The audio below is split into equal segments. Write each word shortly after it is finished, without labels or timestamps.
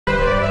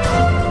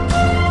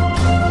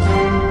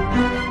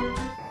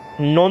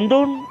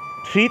নন্দন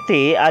থ্রিতে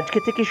আজকে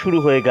থেকে শুরু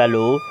হয়ে গেল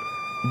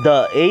the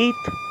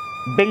 8th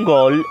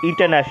Bengal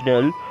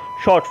international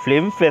short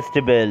film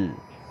festival.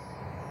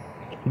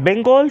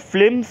 Bengal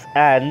films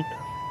and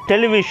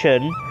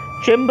television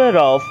chamber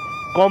of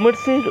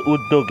কমার্সের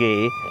উদ্যোগে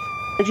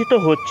আয়োজিত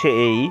হচ্ছে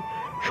এই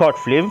শর্ট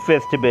ফিল্ম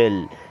ফেস্টিভ্যাল,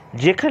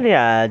 যেখানে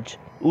আজ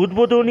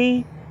উদ্বোধনী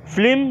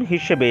ফিল্ম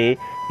হিসেবে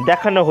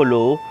দেখানো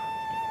হলো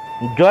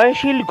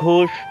জয়শীল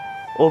ঘোষ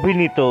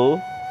অভিনীত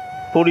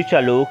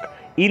পরিচালক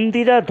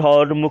ইন্দিরা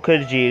ধর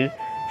মুখার্জির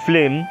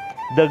ফিল্ম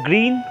দ্য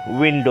গ্রিন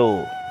উইন্ডো।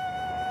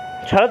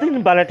 সারাদিন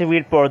বাংলা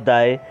টিভির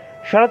পর্দায়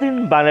সারাদিন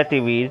বাংলা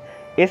টিভির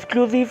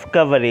এক্সক্লুসিভ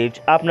কভারেজ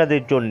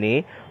আপনাদের জন্যে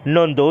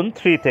নন্দন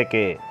 3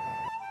 থেকে।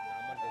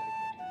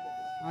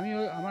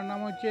 আমার নাম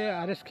হচ্ছে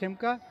আর.এস.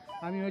 খেমকা।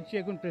 আমি হচ্ছি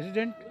এখন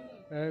president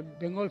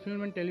Bengal film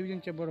and television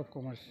chamber of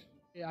commerce.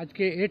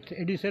 আজকে 8th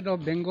edition of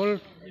Bengal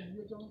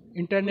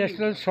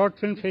international short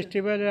film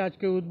ফেস্টিভ্যালে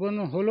আজকে উদ্বোধন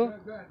হলো,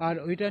 আর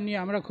ওইটা নিয়ে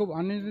আমরা খুব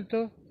আনন্দিত।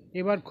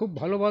 এবার খুব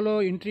ভালো ভালো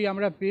এন্ট্রি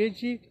আমরা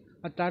পেয়েছি,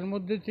 আর তার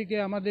মধ্যে থেকে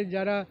আমাদের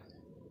যারা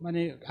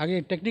মানে আগে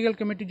টেকনিক্যাল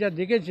কমিটি যা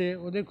দেখেছে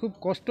ওদের খুব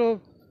কষ্ট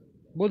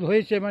বোধ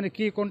হয়েছে, মানে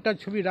কি কোনটা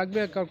ছবি রাখবে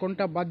আর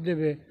কোনটা বাদ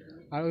দেবে।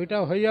 আর ওইটা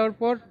হয়ে যাওয়ার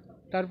পর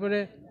তারপরে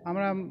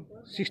আমরা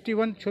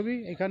 61 ছবি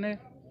এখানে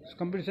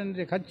কম্পিটিশান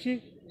দেখাচ্ছি,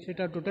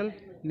 সেটা টোটাল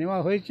নেওয়া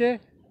হয়েছে।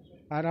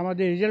 আর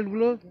আমাদের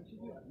রেজাল্টগুলো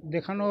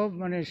দেখানো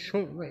মানে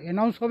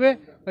অ্যানাউন্স হবে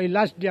ওই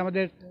লাস্ট ডে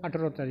আমাদের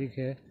 18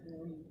 তারিখে।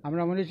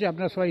 আমরা মনে হচ্ছে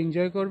আপনারা সবাই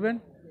এনজয় করবেন,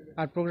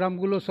 আর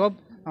প্রোগ্রামগুলো সব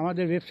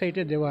আমাদের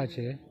ওয়েবসাইটে দেওয়া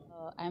আছে।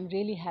 I am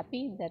really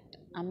happy that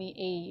আমি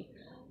এই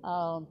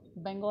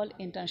বেঙ্গল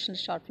ইন্টারন্যাশনাল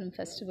শর্ট ফিল্ম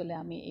ফেস্টিভ্যালে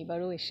আমি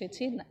এবারও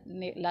এসেছি।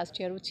 লাস্ট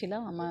ইয়ারও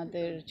ছিলাম।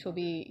 আমাদের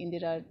ছবি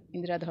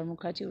ইন্দিরা ধর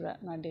মুখার্জি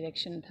ওনার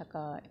ডিরেকশন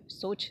থাকা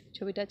সোচ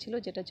ছবিটা ছিল,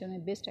 যেটার জন্য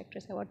বেস্ট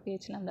অ্যাক্ট্রেস অ্যাওয়ার্ড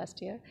পেয়েছিলাম লাস্ট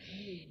ইয়ার।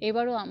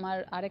 এবারও আমার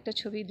আরেকটা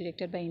ছবি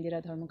ডিরেক্টেড বাই ইন্দিরা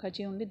ধর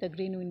Mukherjee only, the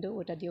green window,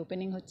 ওটা দিয়ে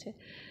ওপেনিং হচ্ছে।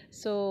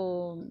 So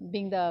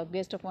being the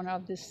guest of honour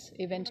of this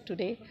event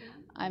today,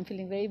 I am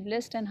feeling very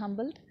blessed and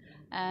humbled.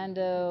 And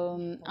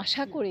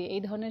আশা করি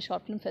এই ধরনের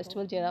শর্ট ফিল্ম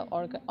ফেস্টিভ্যাল যারা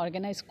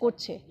অর্গানাইজ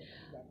করছে,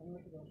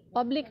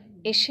 পাবলিক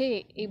এসে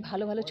এই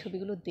ভালো ভালো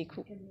ছবিগুলো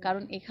দেখুক,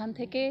 কারণ এখান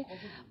থেকে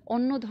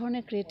অন্য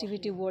ধরনের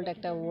ক্রিয়েটিভিটি ওয়ার্ল্ড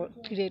একটা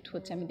ক্রিয়েট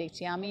হচ্ছে আমি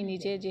দেখছি। আমি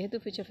নিজে যেহেতু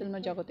ফিচার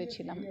ফিল্মের জগতে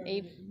ছিলাম, এই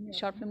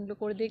শর্ট ফিল্মগুলো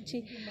করে দেখছি,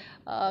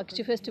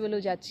 কিছু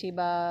ফেস্টিভ্যালেও যাচ্ছি,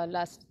 বা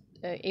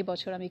এই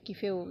বছর আমি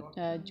কিফেও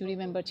জুরি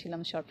মেম্বার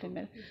ছিলাম শর্ট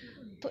ফিল্মের।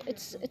 তো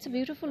ইটস এ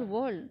বিউটিফুল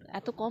ওয়ার্ল্ড।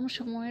 এত কম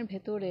সময়ের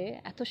ভেতরে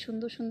এত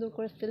সুন্দর সুন্দর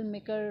করে ফিল্ম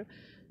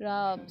মেকাররা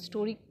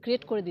স্টোরি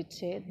ক্রিয়েট করে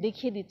দিচ্ছে,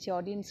 দেখিয়ে দিচ্ছে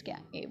অডিয়েন্সকে,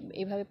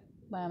 এইভাবে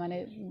মানে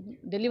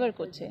ডেলিভার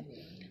করছে।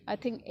 আই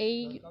থিঙ্ক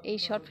এই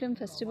শর্ট ফিল্ম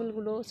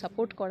ফেস্টিভ্যালগুলো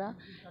সাপোর্ট করা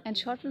অ্যান্ড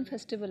শর্ট ফিল্ম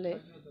ফেস্টিভ্যালে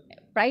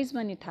প্রাইজ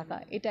মানি থাকা,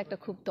 এটা একটা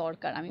খুব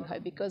দরকার আমি ভাই।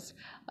 বিকজ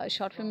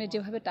শর্ট ফিল্মে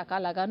যেভাবে টাকা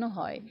লাগানো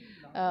হয়,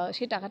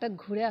 সেই টাকাটা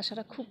ঘুরে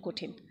আসাটা খুব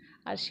কঠিন।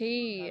 আর সেই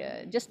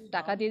জাস্ট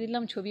টাকা দিয়ে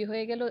দিলাম ছবি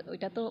হয়ে গেল,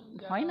 ওইটা তো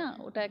হয় না,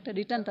 ওটা একটা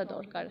রিটার্নটা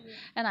দরকার।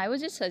 And I was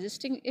just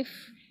suggesting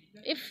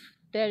if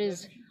there is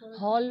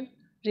হল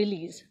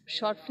রিলিজ,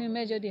 শর্ট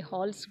ফিল্মে যদি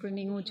হল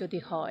স্ক্রিনিংও যদি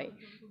হয়,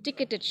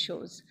 টিকেটেড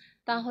শোজ,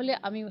 তাহলে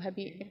আমি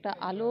ভাবি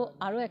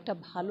আরও একটা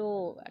ভালো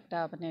একটা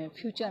মানে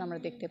ফিউচার আমরা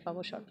দেখতে পাবো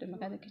শর্ট ফিল্ম,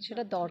 কারণ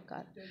সেটা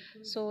দরকার।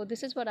 So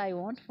this is what I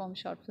want from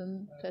short film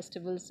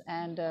festivals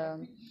and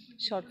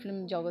short film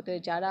জগতে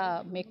যারা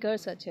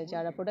মেকার্স আছে,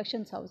 যারা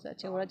প্রোডাকশনস হাউস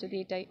আছে, ওরা যদি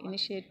এটা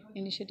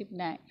ইনিশিয়েটিভ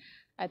নেয়,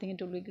 I think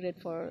it will be great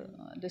for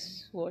this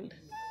world.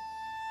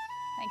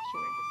 Thank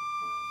you.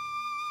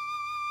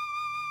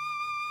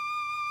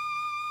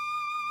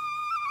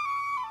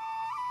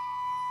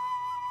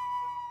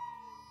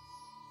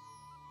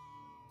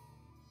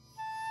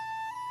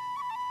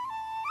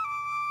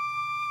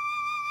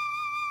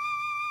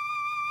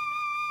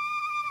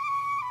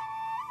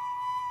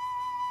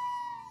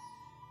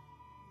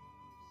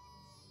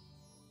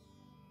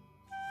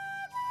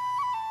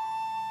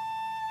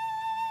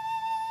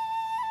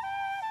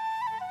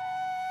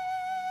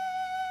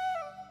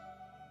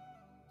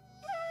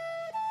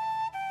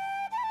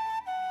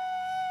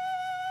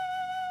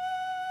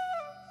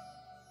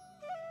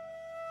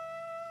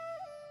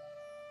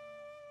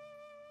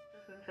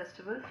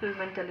 Festival film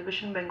and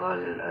television Bengal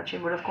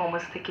chamber of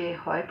commerce থেকে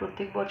হয়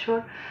প্রত্যেক বছর।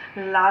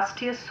 লাস্ট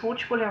ইয়ার সোচ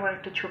বলে আমার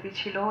একটা ছবি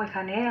ছিল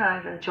এখানে,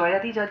 আর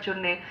জয়াদি, যার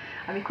জন্যে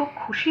আমি খুব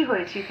খুশি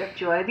হয়েছি।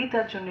 জয়াদি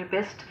তার জন্যে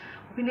বেস্ট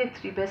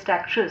অভিনেত্রী, best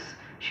actress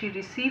she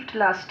received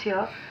last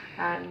year,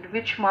 and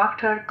which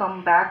marked her come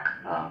back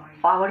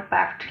power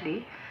প্যাক্টলি।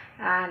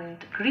 And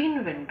green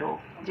window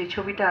যে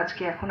ছবিটা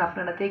আজকে এখন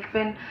আপনারা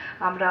দেখবেন,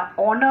 আমরা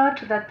honoured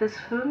that this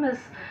film is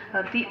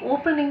the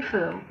opening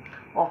film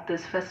of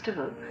this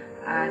festival.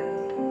 And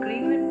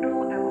Green Window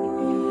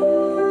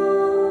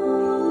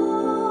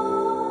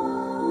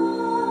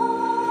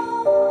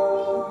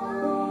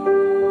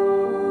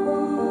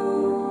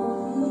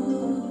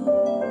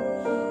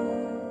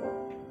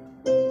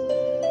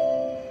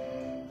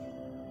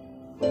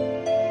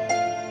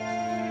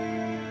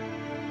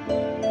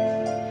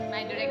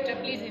my director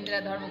please Indira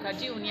ধর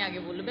মুখার্জি, উনি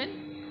আগে বলবেন।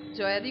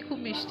 জয়াদি খুব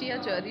মিষ্টি, আর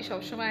জয়াদি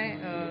সবসময়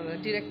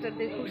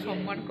ডিরেক্টরদের খুব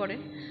সম্মান করেন।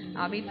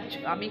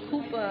 আমি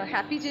খুব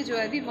হ্যাপি যে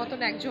জয়াদির মতন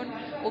একজন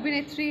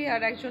অভিনেত্রী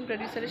আর একজন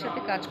প্রডিউসারের সাথে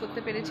কাজ করতে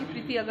পেরেছি।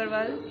 প্রীতি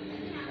আগরওয়াল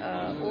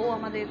ও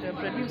আমাদের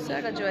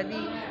প্রডিউসার, আর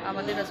জয়াদি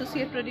আমাদের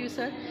অ্যাসোসিয়েট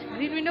প্রডিউসার।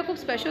 গ্রিন উইন্ডো খুব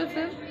স্পেশাল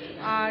ফিল্ম,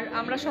 আর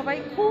আমরা সবাই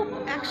খুব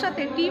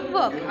একসাথে টিম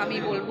ওয়ার্ক। আমি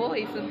বলবো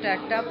এই ফিল্মটা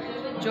একটা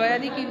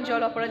জয়াদি,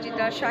 কিঞ্জল,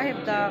 অপরাজিতা,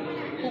 সাহেবদা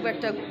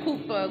খুব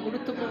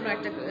গুরুত্বপূর্ণ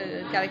একটা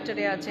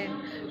ক্যারেক্টারে আছেন,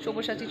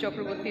 সব্যসাচী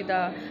চক্রবর্তী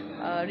দা,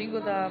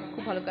 রিঙ্গোদা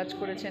খুব ভালো কাজ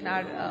করেছেন।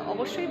 আর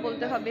অবশ্যই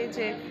বলতে হবে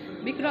যে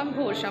বিক্রম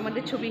ঘোষ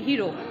আমাদের ছবি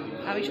হিরো।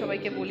 আমি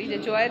সবাইকে বলি যে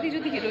জয়াদি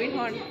যদি হিরোইন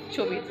হন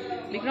ছবির,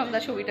 বিক্রম দা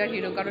ছবিটার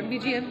হিরো, কারণ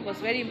BGM was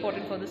very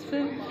important for this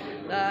film,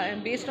 and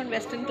based on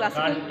Western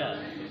classical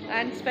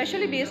and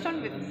especially based on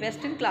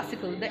Western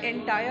classical. The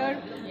entire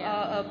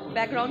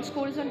background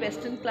score is on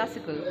Western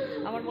classical.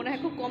 আমার মনে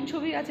হয় খুব কম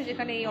ছবি আছে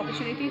যেখানে এই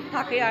অপরচুনিটি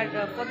থাকে। আর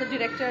for the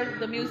director,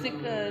 the music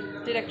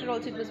director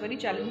also, it was very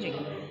challenging.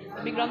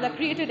 Vikram the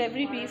created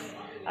every piece.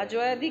 আর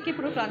জয়াদিকে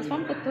পুরো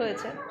ট্রান্সফর্ম করতে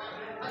হয়েছে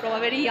from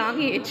a very young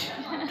age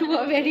to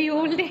a very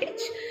old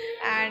age.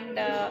 And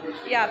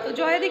yeah, so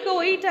Joyadi ko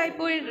ohi type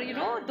of, you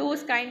know,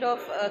 those kind of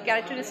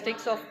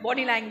characteristics of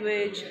body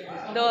language,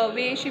 the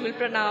way she will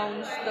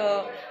pronounce,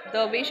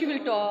 the way she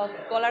will talk,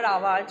 kolar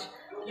awaj.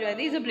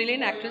 Joyadi is a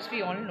brilliant actress, we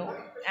all know,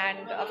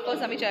 and of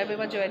course আমি চাইবো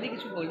এবার জয়াদি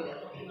কিছু বলি।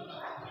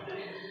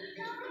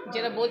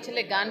 যেটা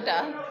বলছিলে গানটা,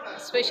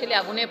 specially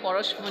আগুনে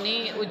পরশমণি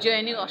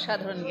উজ্জয়িনী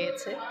অসাধারণ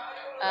গেয়েছে,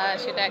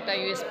 সেটা একটা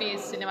USP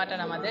সিনেমাটার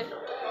আমাদের।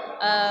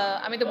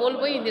 আমি তো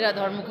বলবোই ইন্দিরা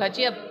ধর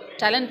মুখার্জি,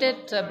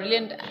 ট্যালেন্টেড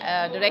ব্রিলিয়েন্ট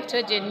ডিরেক্টর,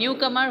 যে নিউ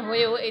কামার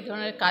হয়েও এই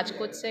ধরনের কাজ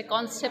করছে,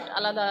 কনসেপ্ট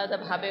আলাদা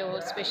আলাদাভাবেও।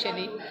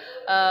 স্পেশালি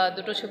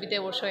দুটো ছবিতে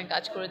ওর সঙ্গে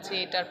কাজ করেছি,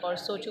 এটার পর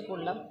সোচু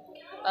করলাম।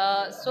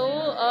 So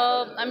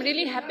I am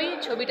really happy,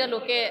 ছবিটা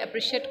লোকে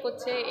অ্যাপ্রিসিয়েট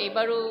করছে।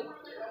 এইবারও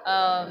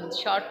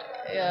শর্ট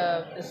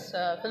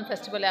ফিল্ম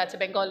ফেস্টিভ্যালে আছে,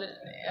 Bengal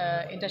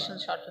international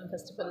short film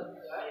festival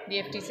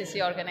BFTCC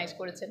organise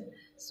করেছেন।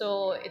 So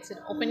it's an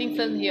opening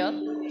film here,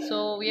 so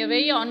we are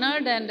very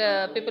honoured and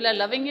people R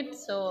loving it,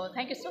 so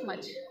thank you so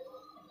much.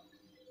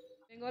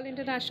 Bengal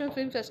international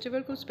film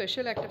festival খুব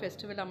special একটা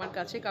festival আমার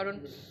কাছে, কারণ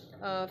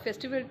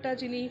ফেস্টিভ্যালটা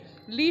যিনি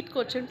lead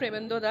করছেন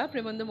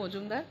প্রেমেন্দ্র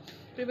মজুমদার।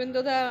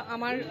 প্রেমেন্দ্রদা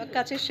আমার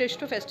কাছে শ্রেষ্ঠ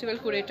ফেস্টিভ্যাল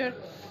কুরেটর।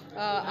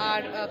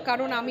 আর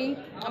কারণ আমি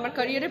আমার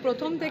ক্যারিয়ারে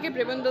প্রথম থেকে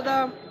প্রেমেন্দ্রদা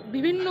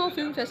বিভিন্ন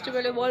ফিল্ম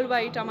ফেস্টিভ্যালে ওয়ার্ল্ড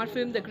ওয়াইড আমার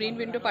ফিল্ম দ্য গ্রিন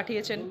উইন্ডো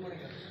পাঠিয়েছেন।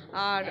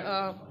 আর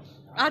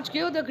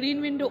আজকেও the green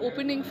window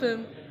opening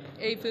film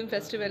এই ফিল্ম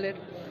ফেস্টিভ্যালের।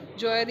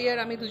 জয়াদি আর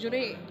আমি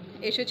দুজনেই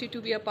এসেছি two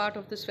be a part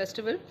of this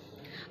festival.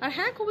 আর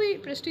হ্যাঁ, খুবই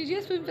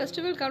প্রেস্টিজিয়াস ফিল্ম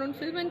ফেস্টিভ্যাল, কারণ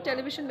film and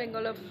television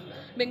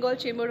Bengal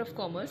chamber of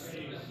commerce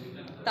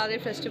তাদের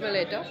ফেস্টিভ্যাল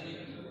এটা।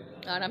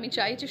 আর আমি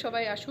চাই যে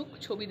সবাই আসুক,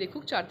 ছবি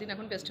দেখুক। 4 দিন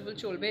এখন ফেস্টিভ্যাল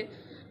চলবে।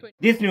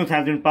 This news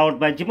has been powered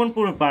by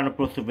Jimonpur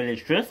Pranaprosthu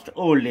Village Trust,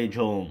 Old Age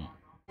Home.